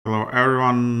Hello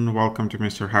everyone, welcome to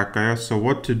Mr. Hackaya. So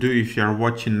what to do if you're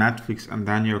watching Netflix and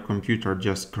then your computer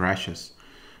just crashes?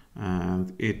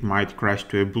 And it might crash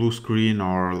to a blue screen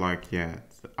or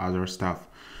other stuff.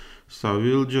 So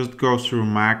we'll just go through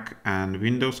Mac and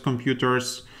Windows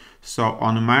computers. So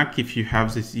on Mac, if you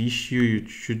have this issue, you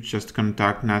should just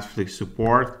contact Netflix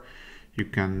support. You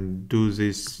can do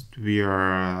this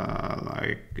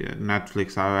via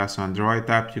Netflix iOS or Android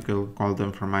app. You can call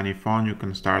them from any phone. You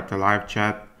can start a live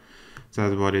chat.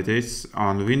 That's what it is.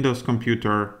 On Windows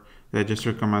computer, they just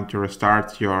recommend to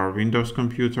restart your Windows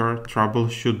computer,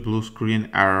 troubleshoot blue screen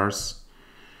errors.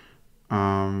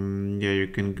 You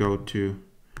can go to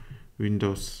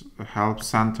Windows Help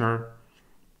Center.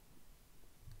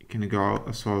 You can go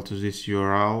as well to this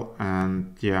URL,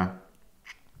 and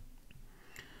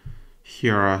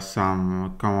here are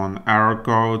some common error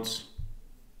codes,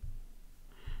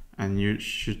 and you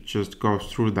should just go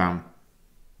through them.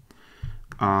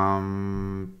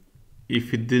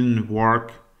 If it didn't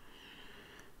work,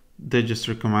 they just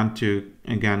recommend to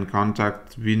again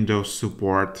contact Windows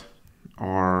support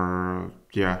or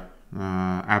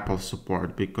Apple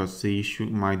support, because the issue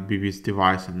might be with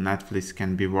device, and Netflix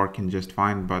can be working just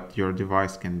fine, but your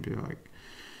device can be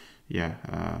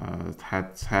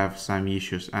have some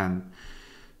issues. And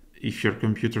if your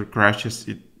computer crashes,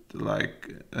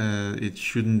 it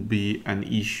shouldn't be an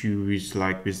issue with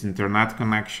internet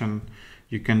connection.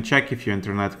 You can check if your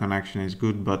internet connection is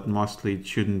good, but mostly it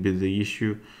shouldn't be the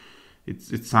issue.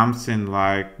 It's something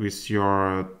like with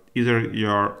your either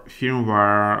your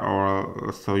firmware,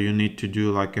 or so you need to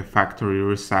do like a factory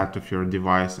reset of your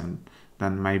device, and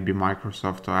then maybe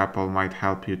Microsoft or Apple might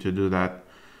help you to do that.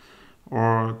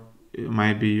 Or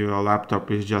maybe your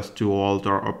laptop is just too old,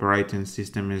 or operating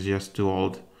system is just too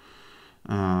old.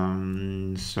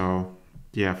 For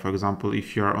example,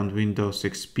 if you're on Windows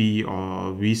XP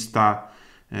or Vista,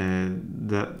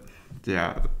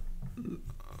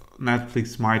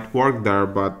 Netflix might work there,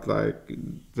 but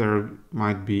there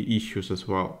might be issues as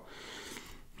well.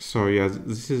 So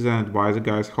this is an advice,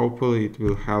 guys. Hopefully it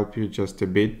will help you just a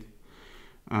bit.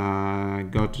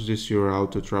 Go to this URL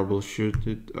to troubleshoot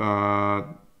it.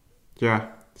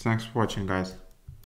 Thanks for watching, guys.